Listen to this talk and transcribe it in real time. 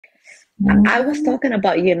I was talking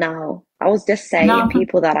about you now. I was just saying No.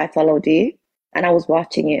 people that I followed you and I was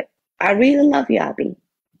watching you. I really love you, Abby.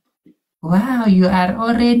 Wow, you are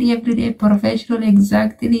already everyday professional.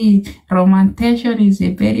 Exactly. Romantation is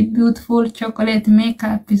a very beautiful. Chocolate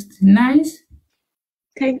makeup is nice.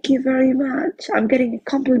 Thank you very much. I'm getting a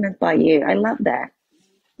compliment by you. I love that.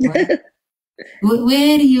 Wow.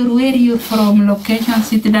 Where you from? Location,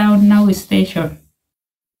 sit down now station.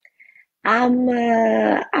 I'm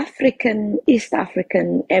African, East African,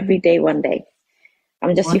 every day, one day.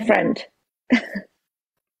 I'm just your Wow. friend.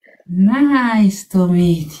 Nice to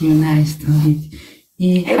meet you. Nice to meet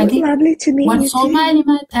you. It was lovely to meet What you too. Somali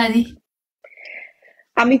matadi?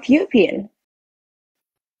 I'm Ethiopian.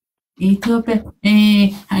 Ethiopia.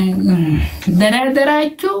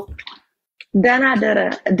 ደራደራችሁ ደህና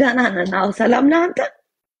ነን። አዎ፣ ሰላም ነህ አንተ?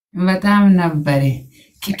 በጣም ነበር።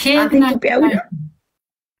 ከየት አንተ ኢትዮጵያዊ ነህ?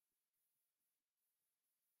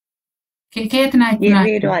 ከየት ናችሁ?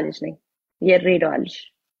 የድሬዳዋ ልጅ ነኝ። የድሬዳዋ ልጅ።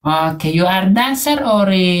 Okay, you are dancer or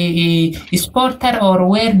a sporter or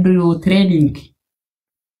where do you training?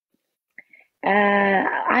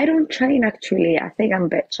 I don't train actually. I think I'm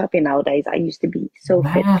a bit chubby nowadays. I used to be so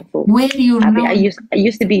fit before. Where you know? I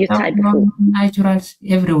used to be your type before. Naturals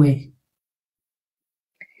everywhere.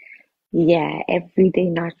 Yeah, everyday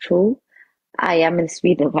natural. I am in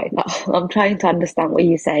Sweden right now. I'm trying to understand what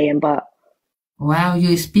you're saying, but wow,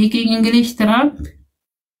 you speaking English, Trump?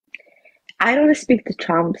 I don't speak the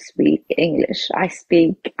Trump speak English. I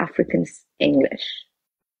speak African English.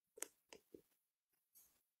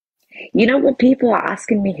 You know what people are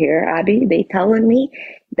asking me here, Abby? They telling me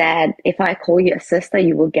that if I call you a sister,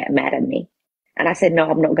 you will get mad at me. And I said, no,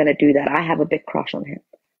 I'm not going to do that. I have a big crush on him.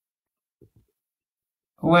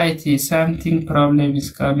 Wait, something problem is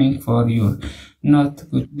coming for you. Not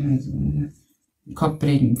good.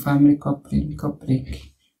 Coupling, family coupling,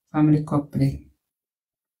 family coupling.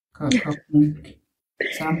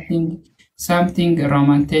 Something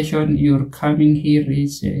romantation. You're coming here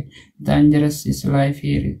is dangerous. Is life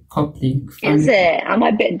here coupling? Is it? Am I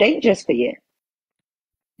a bit dangerous for you?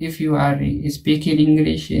 If you are speaking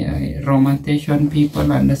English, romantation people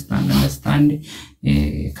understand.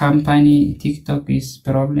 Company TikTok is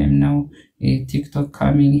problem now. TikTok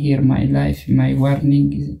coming here. My life, my warning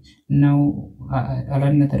is now.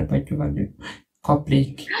 Another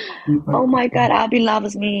coupling. Oh my God, Abby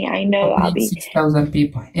loves me. I know, Abby. 6,000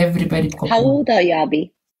 people. Everybody coupling. How old are you, Abby?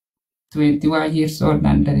 21 years old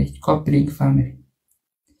underage. Coupling family.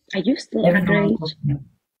 Are you still underage?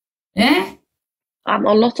 Eh? I'm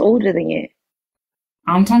a lot older than you.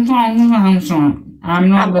 I'm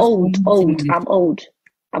old.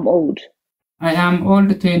 I am old,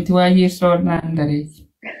 21 years old underage.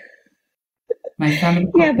 My family.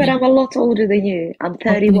 Yeah, but I'm a lot older than you. I'm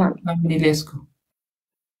 31. Family, let's go.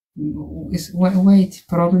 Wait,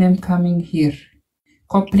 problem coming here.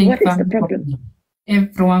 Coupling. What is the problem?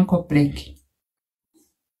 Everyone coupling.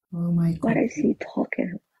 Oh my God. What is he talking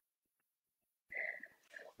about?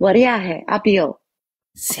 Waryahe, Abio.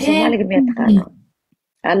 Somali miyaad taqaanaa?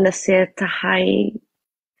 Alla see tahay.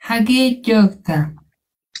 Xagee joogtaa?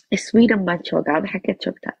 Sweden baan joogaa. Ada xageed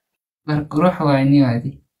joogtaa? War qurux waa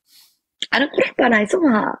niwaadi. Ana qurux baan ahay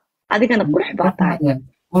somaha. Adigana qurux baa tahay.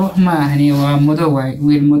 Qurux ma ahani waa madow waay,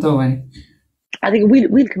 wiil madow waay. Adiga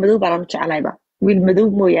wiilka madow baan u jeclayba. Wiil madow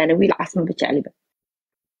mooyaane wiil cas ma jecliba.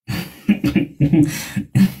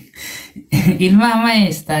 Ilmaha ma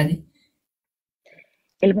haystaadi?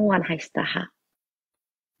 Ilmo waan haystaa ha.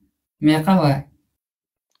 Meeqa waay?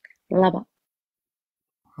 2.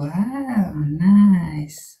 Wow,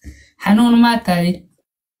 nice. Xanuun ma taadi?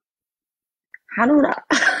 Xanuuna.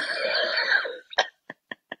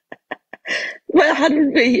 Madax xanuun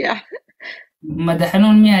baya. Madax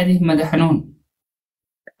xanuun miyaadi? Madax xanuun.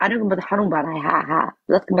 Anigu madax xanuun baan ahay ha.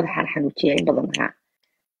 Dadka madaxaan xanuujiya in badan ha.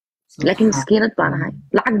 Laakiin miskiinad baan ahay.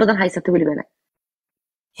 Lacag badan haysata welibana.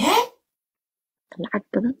 Lacag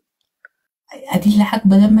badan? Adii lacag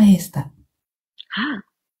badan ma haysta? Ha.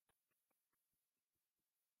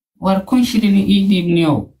 War 1,000 shilin ii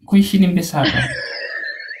dhiibniyow. 1,000 shilin bis hada.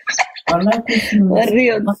 Wallahi 1,000 shilin.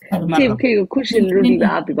 Warriyo tiimkayga 1,000 shilin u dhiiba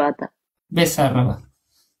Abi baata. Bes raba.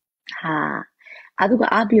 Ha. Adigu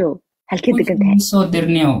Abiyo halkee degan tahay? Soo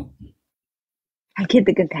dirniyow. Halkee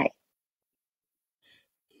degan tahay?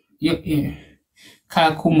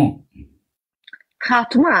 Kaakumo.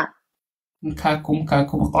 Khaatuma. Kaakum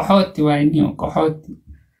qaxooti waa niyo qaxooti.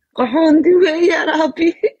 Qaxoonti weeyaan Abi.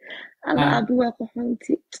 Alla Abi waa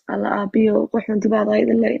qaxoonti. Alla Abiyo qaxoonti baad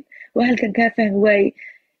aydan waa halkan ka fahmi waay.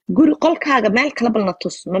 Guri qolkaaga meel kala balna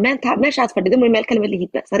tus. Ma meeshaad fadhido meel kala ma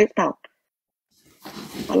lihid sariirtaan.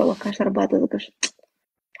 Alla waa ka sharbaadada gash.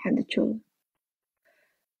 حد شو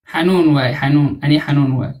حنون واي حنون أني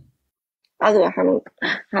حنون واي هذا حنون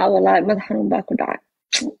ها والله ما حنون باكو داعي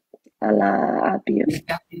الله أبيو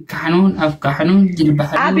كحنون أبقى حنون جلب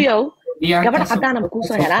حنون أبيو يا قبل كسر عدانا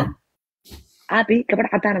بكوسو هلا أبي قبل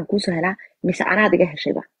عدانا بكوسو هلا مس أنا هذا جه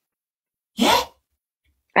الشيء بقى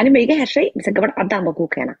أنا ما يجي هالشيء بس قبل عدانا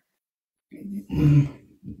بكوك أنا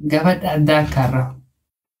قبل أدا كارو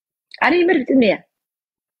أنا مرت مية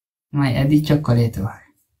ما أدي شوكولاتة واي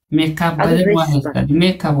ميك اب هذا بدل ريس واحد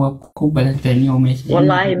ميك اب وكوبا تاني يوم ماشي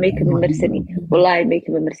والله ميك اب مرسني والله ميك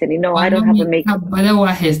اب مرسني no I don't have a ميك makeup اب بدل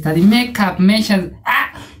واحد استدي ميك اب ماشي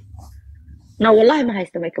no والله ما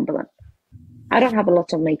هيست makeup بدن I don't have a lot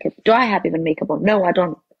of makeup do I have even makeup on no I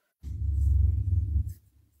don't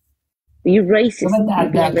you racist قبل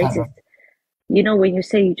you're being أدا كارو racist you know when you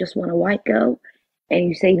say you just want a white girl and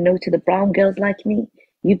you say no to the brown girls like me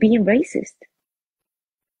you're being racist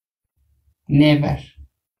never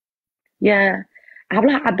yeah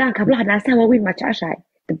hablaha cadaanka hablaha naasaha waaweyn ma jeceshahay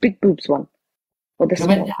the big boobs one or the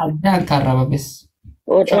قبل small أدا كارو بس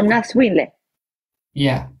or naas weyn leh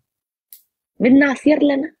يا mid naas yar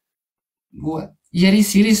lena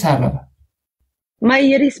يريس يريس هرب ma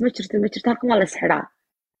yariis ma jirto halkan waa la isxidhaa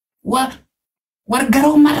war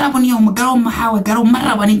garow ma raban yow garow ma xawa garow ma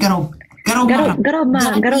rabani garow garow ma rab garow ma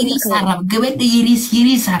yariis harab gabadha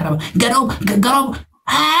yariis harab garow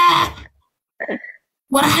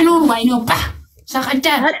war xanuun waa inuu bax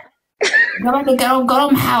shaqajaan gabadha garow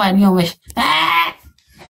ma xawa yow mesh